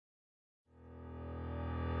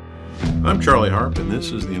I'm Charlie Harp, and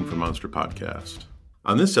this is the InfoMonster Podcast.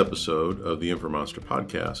 On this episode of the InfoMonster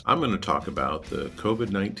Podcast, I'm going to talk about the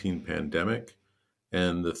COVID-19 pandemic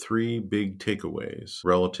and the three big takeaways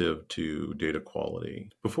relative to data quality.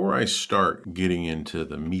 Before I start getting into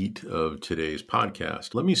the meat of today's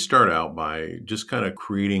podcast, let me start out by just kind of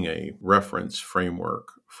creating a reference framework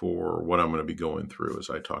for what I'm going to be going through as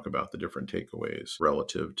I talk about the different takeaways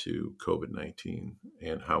relative to COVID-19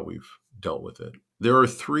 and how we've dealt with it. There are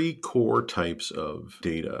three core types of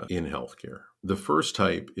data in healthcare. The first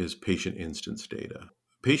type is patient instance data.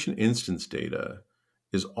 Patient instance data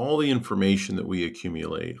is all the information that we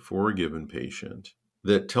accumulate for a given patient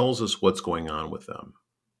that tells us what's going on with them.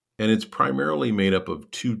 And it's primarily made up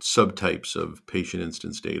of two subtypes of patient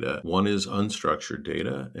instance data. One is unstructured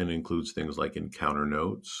data and includes things like encounter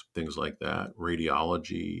notes, things like that,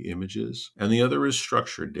 radiology images. And the other is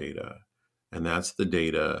structured data. And that's the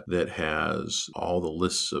data that has all the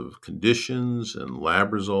lists of conditions and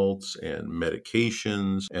lab results and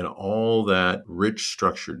medications and all that rich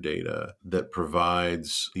structured data that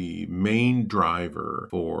provides the main driver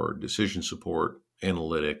for decision support,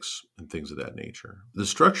 analytics, and things of that nature. The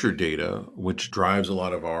structured data, which drives a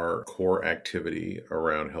lot of our core activity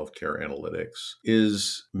around healthcare analytics,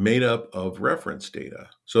 is made up of reference data.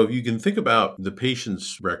 So if you can think about the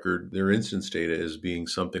patient's record, their instance data as being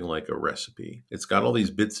something like a recipe. It's got all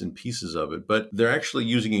these bits and pieces of it, but they're actually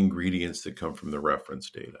using ingredients that come from the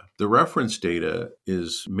reference data. The reference data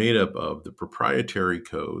is made up of the proprietary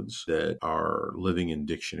codes that are living in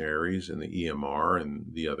dictionaries and the EMR and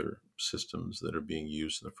the other systems that are being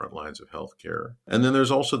used in the front lines of healthcare. And then there's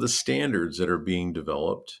also the standards that are being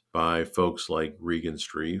developed by folks like Regan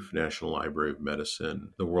Strieff, National Library of Medicine,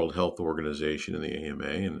 the World Health Organization, and the AMA,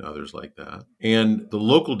 and others like that. And the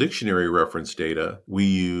local dictionary reference data we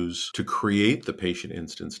use to create the patient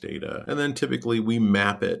instance data. And then typically we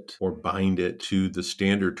map it or bind it to the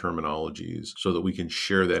standard terminologies so that we can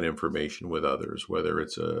share that information with others, whether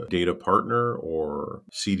it's a data partner or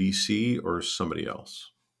CDC or somebody else.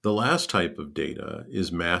 The last type of data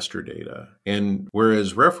is master data. And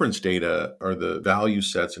whereas reference data are the value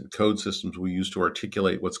sets and code systems we use to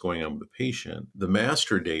articulate what's going on with the patient, the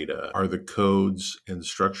master data are the codes and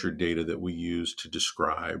structured data that we use to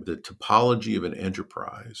describe the topology of an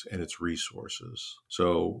enterprise and its resources.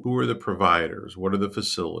 So who are the providers? What are the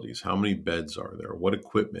facilities? How many beds are there? What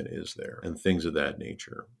equipment is there? And things of that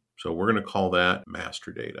nature. So we're going to call that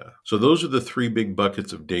master data. So those are the three big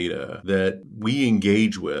buckets of data that we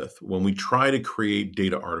engage with when we try to create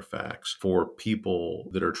data artifacts for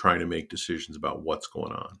people that are trying to make decisions about what's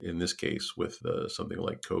going on, in this case with something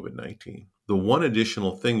like COVID-19. The one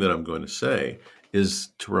additional thing that I'm going to say is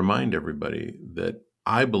to remind everybody that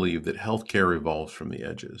I believe that healthcare evolves from the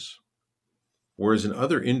edges. Whereas in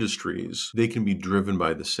other industries, they can be driven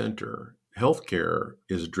by the center. Healthcare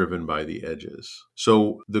is driven by the edges.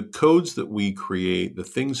 So the codes that we create, the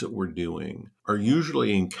things that we're doing, are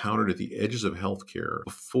usually encountered at the edges of healthcare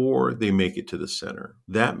before they make it to the center.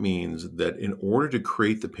 That means that in order to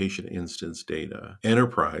create the patient instance data,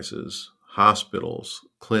 enterprises, hospitals,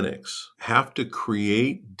 clinics have to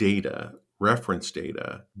create data, reference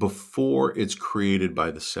data, before it's created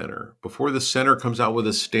by the center. Before the center comes out with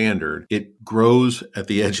a standard, it grows at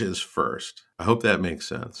the edges first. I hope that makes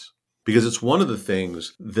sense. Because it's one of the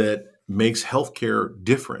things that makes healthcare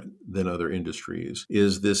different than other industries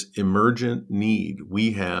is this emergent need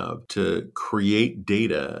we have to create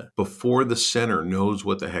data before the center knows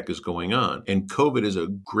what the heck is going on. And COVID is a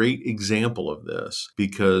great example of this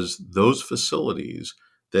because those facilities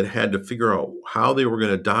that had to figure out how they were going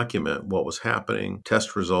to document what was happening,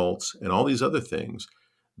 test results, and all these other things,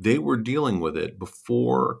 they were dealing with it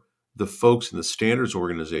before the folks in the standards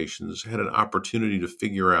organizations had an opportunity to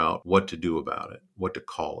figure out what to do about it, what to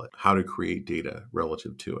call it, how to create data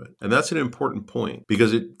relative to it. And that's an important point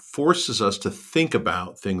because it forces us to think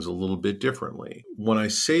about things a little bit differently. When I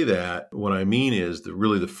say that, what I mean is that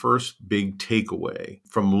really the first big takeaway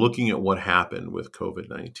from looking at what happened with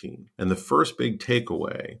COVID-19. And the first big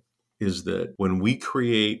takeaway is that when we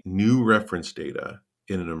create new reference data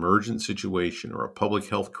in an emergent situation or a public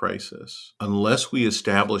health crisis, unless we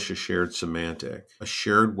establish a shared semantic, a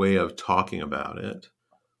shared way of talking about it,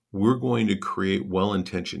 we're going to create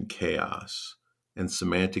well-intentioned chaos and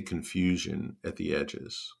semantic confusion at the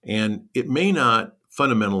edges. And it may not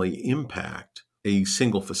fundamentally impact a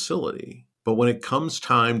single facility, but when it comes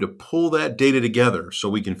time to pull that data together so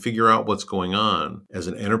we can figure out what's going on as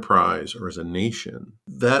an enterprise or as a nation,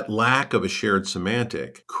 that lack of a shared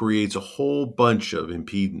semantic creates a whole bunch of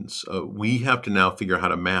impedance. We have to now figure out how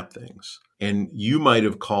to map things. And you might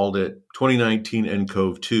have called it 2019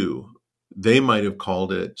 nCoV 2. They might have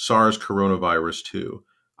called it SARS coronavirus 2.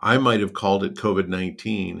 I might have called it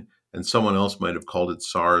COVID-19, and someone else might have called it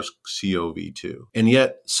SARS-CoV-2. And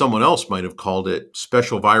yet someone else might have called it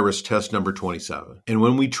special virus test number 27. And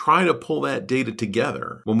when we try to pull that data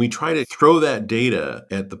together, when we try to throw that data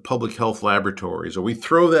at the public health laboratories, or we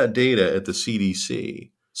throw that data at the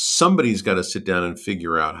CDC, somebody's got to sit down and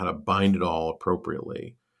figure out how to bind it all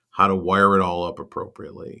appropriately, how to wire it all up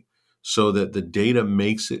appropriately, so that the data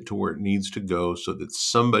makes it to where it needs to go, so that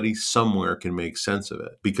somebody somewhere can make sense of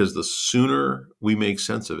it. Because the sooner we make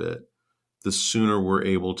sense of it, the sooner we're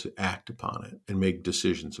able to act upon it and make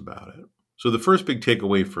decisions about it. So the first big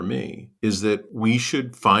takeaway for me is that we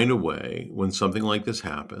should find a way when something like this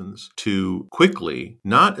happens to quickly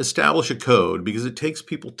not establish a code, because it takes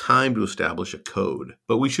people time to establish a code,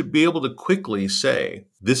 but we should be able to quickly say,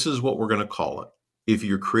 this is what we're going to call it. If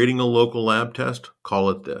you're creating a local lab test,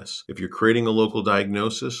 call it this. If you're creating a local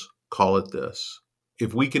diagnosis, call it this.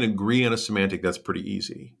 If we can agree on a semantic, that's pretty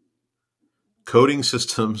easy. Coding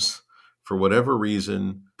systems, for whatever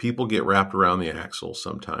reason, people get wrapped around the axle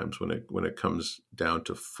sometimes when it comes down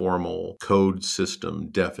to formal code system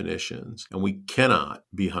definitions. And we cannot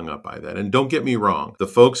be hung up by that. And don't get me wrong, the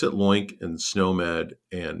folks at Loink and SNOMED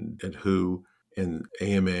and WHO and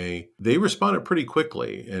AMA, they responded pretty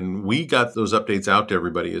quickly. And we got those updates out to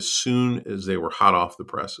everybody as soon as they were hot off the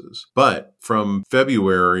presses. But from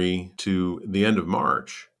February to the end of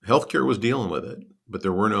March, healthcare was dealing with it, but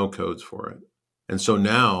there were no codes for it. And so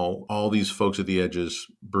now all these folks at the edges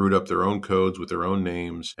brewed up their own codes with their own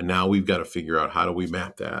names. And now we've got to figure out, how do we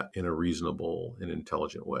map that in a reasonable and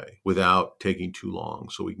intelligent way without taking too long,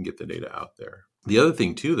 so we can get the data out there. The other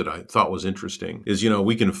thing, too, that I thought was interesting is,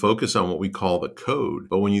 we can focus on what we call the code.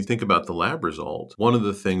 But when you think about the lab result, one of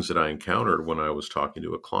the things that I encountered when I was talking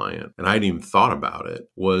to a client, and I hadn't even thought about it,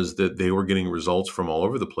 was that they were getting results from all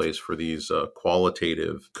over the place for these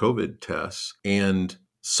qualitative COVID tests. And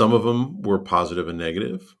some of them were positive and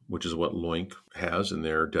negative, which is what Loink has in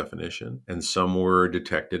their definition. And some were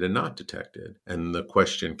detected and not detected. And the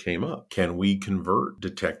question came up, can we convert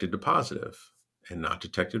detected to positive and not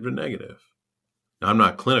detected to negative? Now, I'm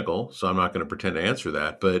not clinical, so I'm not going to pretend to answer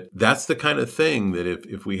that, but that's the kind of thing that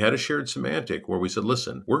if we had a shared semantic where we said,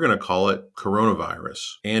 listen, we're going to call it coronavirus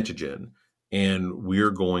antigen, and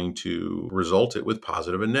we're going to result it with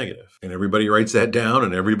positive and negative. And everybody writes that down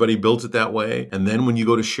and everybody builds it that way. And then when you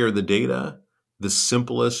go to share the data, the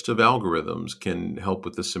simplest of algorithms can help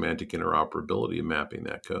with the semantic interoperability of mapping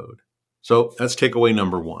that code. So that's takeaway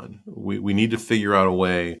number one. We need to figure out a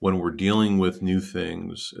way when we're dealing with new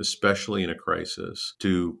things, especially in a crisis,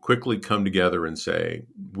 to quickly come together and say,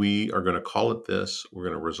 we are going to call it this, we're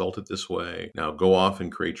going to result it this way. Now go off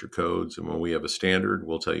and create your codes. And when we have a standard,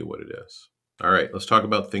 we'll tell you what it is. All right, let's talk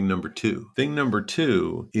about thing number two. Thing number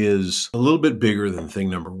two is a little bit bigger than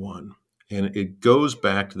thing number one. And it goes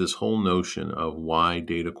back to this whole notion of why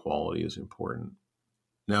data quality is important.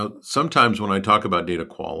 Now, sometimes when I talk about data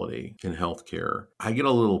quality in healthcare, I get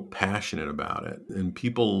a little passionate about it. And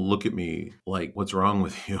people look at me like, what's wrong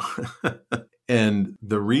with you? And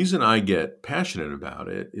the reason I get passionate about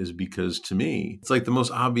it is because, to me, it's like the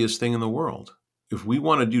most obvious thing in the world. If we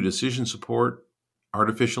want to do decision support,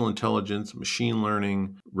 artificial intelligence, machine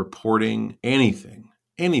learning, reporting, anything,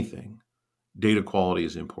 data quality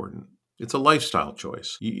is important. It's a lifestyle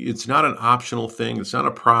choice. It's not an optional thing. It's not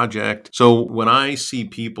a project. So when I see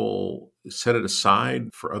people set it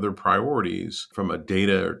aside for other priorities from a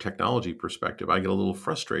data or technology perspective, I get a little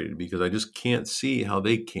frustrated because I just can't see how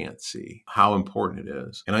they can't see how important it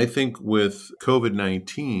is. And I think with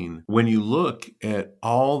COVID-19, when you look at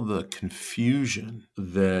all the confusion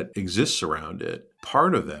that exists around it,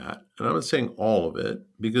 part of that, and I'm not saying all of it,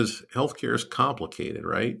 because healthcare is complicated,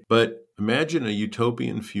 right? But imagine a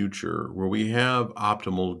utopian future where we have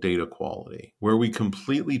optimal data quality, where we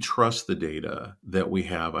completely trust the data that we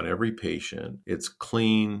have on every patient. It's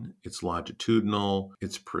clean, it's longitudinal,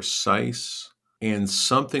 it's precise, and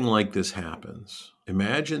something like this happens.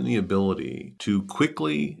 Imagine the ability to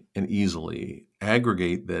quickly and easily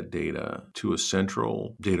aggregate that data to a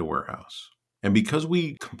central data warehouse. And because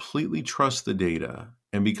we completely trust the data,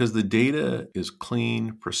 and because the data is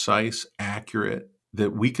clean, precise, accurate,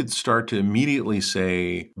 that we could start to immediately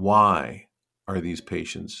say, why are these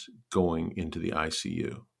patients going into the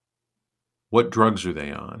ICU? What drugs are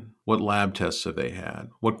they on? What lab tests have they had?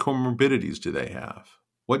 What comorbidities do they have?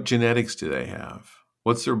 What genetics do they have?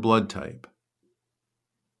 What's their blood type?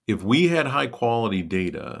 If we had high quality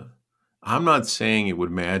data, I'm not saying it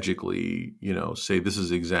would magically, say this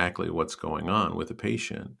is exactly what's going on with a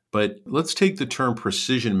patient. But let's take the term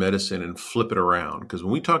precision medicine and flip it around. Because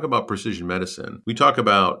when we talk about precision medicine, we talk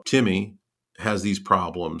about Timmy has these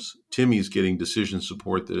problems. Timmy's getting decision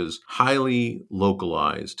support that is highly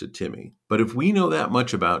localized to Timmy. But if we know that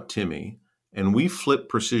much about Timmy, and we flip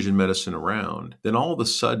precision medicine around, then all of a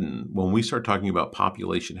sudden, when we start talking about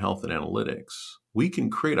population health and analytics, we can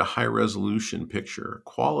create a high resolution picture,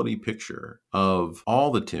 quality picture of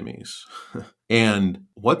all the Timmys and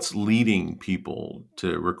what's leading people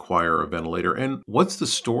to require a ventilator, and what's the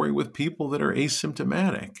story with people that are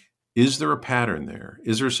asymptomatic. Is there a pattern there?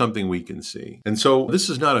 Is there something we can see? And so this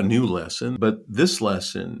is not a new lesson, but this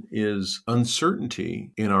lesson is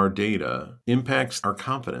uncertainty in our data impacts our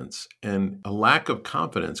confidence, and a lack of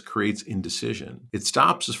confidence creates indecision. It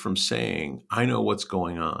stops us from saying, I know what's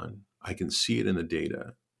going on. I can see it in the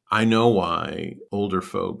data. I know why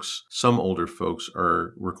some older folks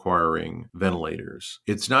are requiring ventilators.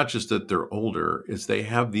 It's not just that they're older, it's they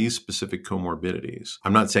have these specific comorbidities.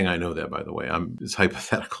 I'm not saying I know that, by the way. It's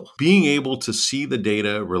hypothetical. Being able to see the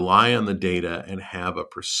data, rely on the data, and have a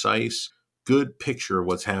precise, good picture of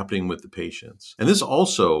what's happening with the patients. And this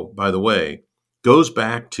also, by the way, goes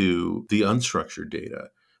back to the unstructured data.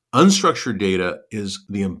 Unstructured data is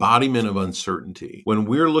the embodiment of uncertainty. When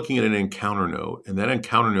we're looking at an encounter note, and that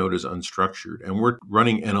encounter note is unstructured, and we're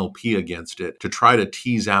running NLP against it to try to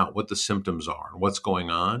tease out what the symptoms are and what's going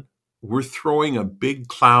on, we're throwing a big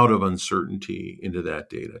cloud of uncertainty into that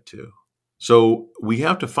data too. So we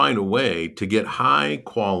have to find a way to get high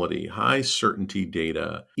quality, high certainty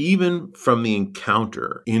data, even from the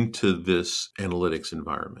encounter, into this analytics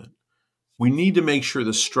environment. We need to make sure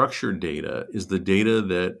the structured data is the data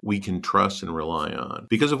that we can trust and rely on.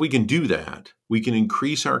 Because if we can do that, we can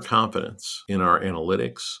increase our confidence in our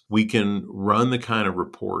analytics. We can run the kind of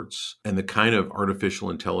reports and the kind of artificial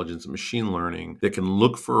intelligence and machine learning that can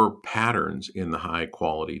look for patterns in the high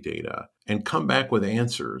quality data and come back with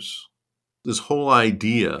answers. This whole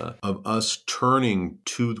idea of us turning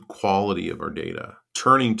to the quality of our data,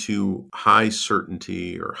 turning to high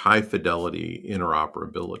certainty or high fidelity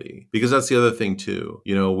interoperability, because that's the other thing too.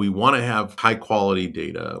 We want to have high quality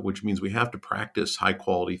data, which means we have to practice high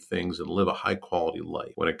quality things and live a high quality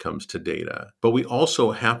life when it comes to data. But we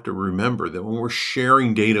also have to remember that when we're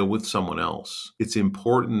sharing data with someone else, it's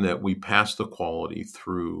important that we pass the quality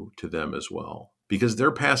through to them as well, because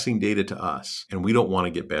they're passing data to us, and we don't want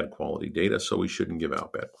to get bad quality data, so we shouldn't give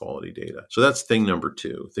out bad quality data. So that's thing number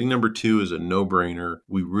 2. Thing number 2 is a no-brainer.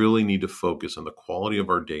 We really need to focus on the quality of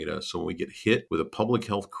our data, so when we get hit with a public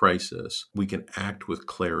health crisis, we can act with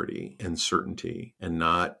clarity and certainty and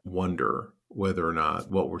not wonder whether or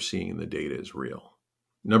not what we're seeing in the data is real.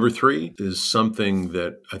 Number 3 is something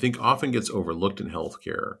that I think often gets overlooked in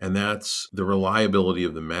healthcare, and that's the reliability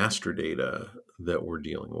of the master data that we're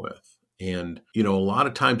dealing with. And, a lot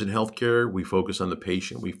of times in healthcare, we focus on the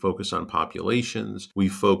patient, we focus on populations, we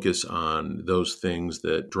focus on those things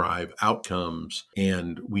that drive outcomes,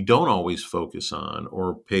 and we don't always focus on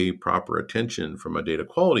or pay proper attention from a data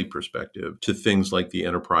quality perspective to things like the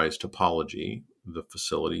enterprise topology, the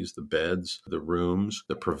facilities, the beds, the rooms,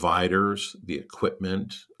 the providers, the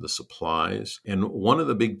equipment, the supplies. And one of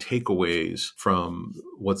the big takeaways from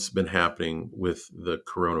what's been happening with the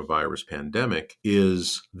coronavirus pandemic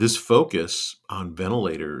is this focus on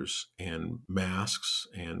ventilators and masks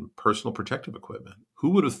and personal protective equipment. Who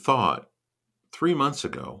would have thought 3 months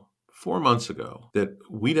ago, 4 months ago, that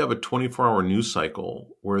we'd have a 24-hour news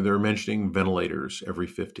cycle where they're mentioning ventilators every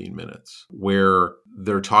 15 minutes, where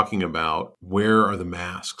they're talking about where are the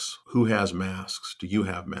masks? Who has masks? Do you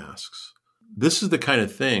have masks? This is the kind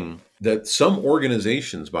of thing that some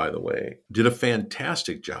organizations, by the way, did a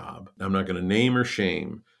fantastic job. I'm not going to name or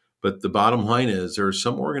shame, but the bottom line is there are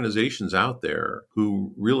some organizations out there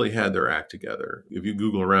who really had their act together. If you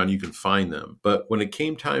Google around, you can find them. But when it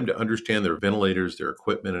came time to understand their ventilators, their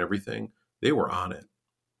equipment and everything, they were on it.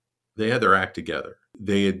 They had their act together.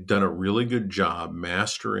 They had done a really good job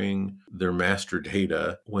mastering their master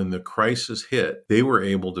data. When the crisis hit, they were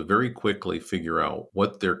able to very quickly figure out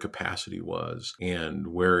what their capacity was and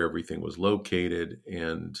where everything was located.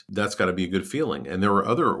 And that's got to be a good feeling. And there were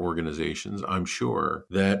other organizations, I'm sure,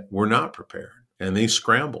 that were not prepared, and they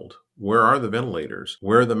scrambled. Where are the ventilators?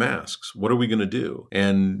 Where are the masks? What are we going to do?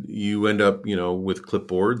 And you end up, with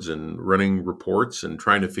clipboards and running reports and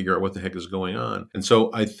trying to figure out what the heck is going on. And so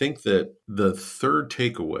I think that the third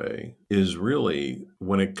takeaway is really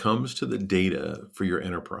when it comes to the data for your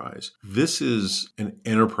enterprise, this is an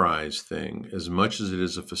enterprise thing as much as it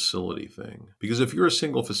is a facility thing. Because if you're a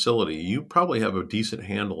single facility, you probably have a decent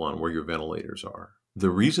handle on where your ventilators are. The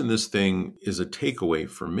reason this thing is a takeaway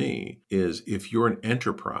for me is if you're an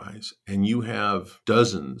enterprise and you have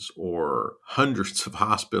dozens or hundreds of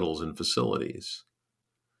hospitals and facilities,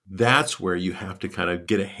 That's where you have to kind of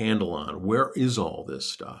get a handle on where is all this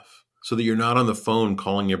stuff, so that you're not on the phone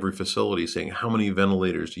calling every facility saying, how many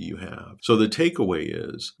ventilators do you have? So the takeaway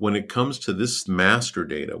is, when it comes to this master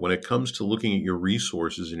data, when it comes to looking at your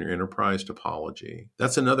resources in your enterprise topology,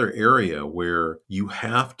 that's another area where you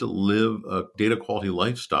have to live a data quality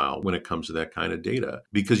lifestyle when it comes to that kind of data,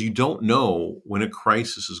 because you don't know when a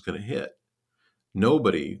crisis is going to hit.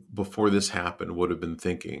 Nobody before this happened would have been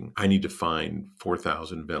thinking, I need to find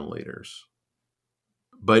 4,000 ventilators.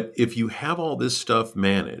 But if you have all this stuff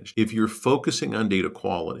managed, if you're focusing on data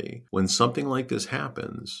quality, when something like this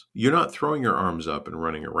happens, you're not throwing your arms up and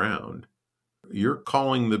running around. You're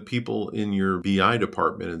calling the people in your BI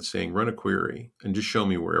department and saying, run a query and just show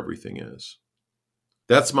me where everything is.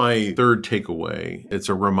 That's my third takeaway. It's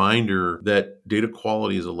a reminder that data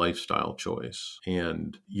quality is a lifestyle choice,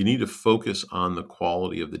 and you need to focus on the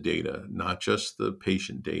quality of the data, not just the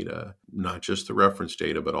patient data, not just the reference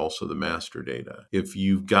data, but also the master data. If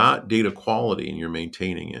you've got data quality and you're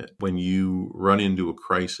maintaining it, when you run into a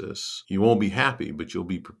crisis, you won't be happy, but you'll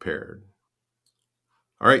be prepared.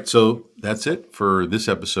 All right, so that's it for this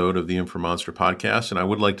episode of the InfoMonster podcast. And I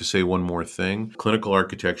would like to say one more thing. Clinical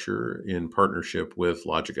Architecture, in partnership with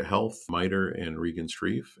Logica Health, MITRE, and Regan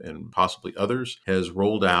Strieff, and possibly others, has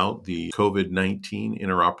rolled out the COVID-19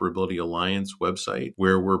 Interoperability Alliance website,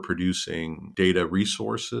 where we're producing data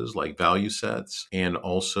resources like value sets and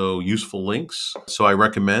also useful links. So I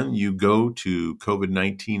recommend you go to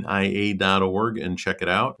covid19ia.org and check it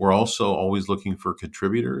out. We're also always looking for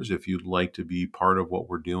contributors. If you'd like to be part of what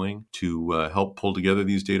we're doing to help pull together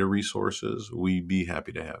these data resources, we'd be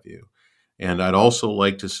happy to have you. And I'd also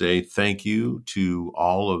like to say thank you to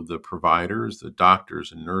all of the providers, the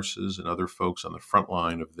doctors and nurses and other folks on the front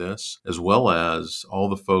line of this, as well as all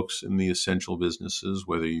the folks in the essential businesses,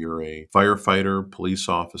 whether you're a firefighter, police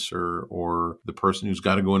officer, or the person who's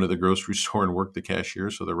got to go into the grocery store and work the cashier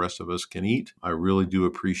so the rest of us can eat. I really do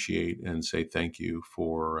appreciate and say thank you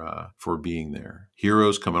for being there.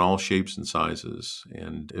 Heroes come in all shapes and sizes.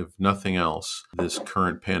 And if nothing else, this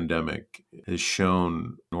current pandemic has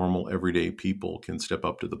shown normal everyday people can step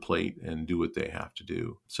up to the plate and do what they have to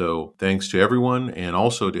do. So thanks to everyone, and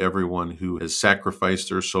also to everyone who has sacrificed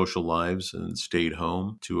their social lives and stayed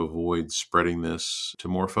home to avoid spreading this to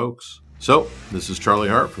more folks. So this is Charlie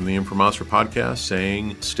Hart from the InfoMonster podcast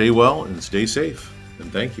saying stay well and stay safe, and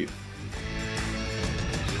thank you.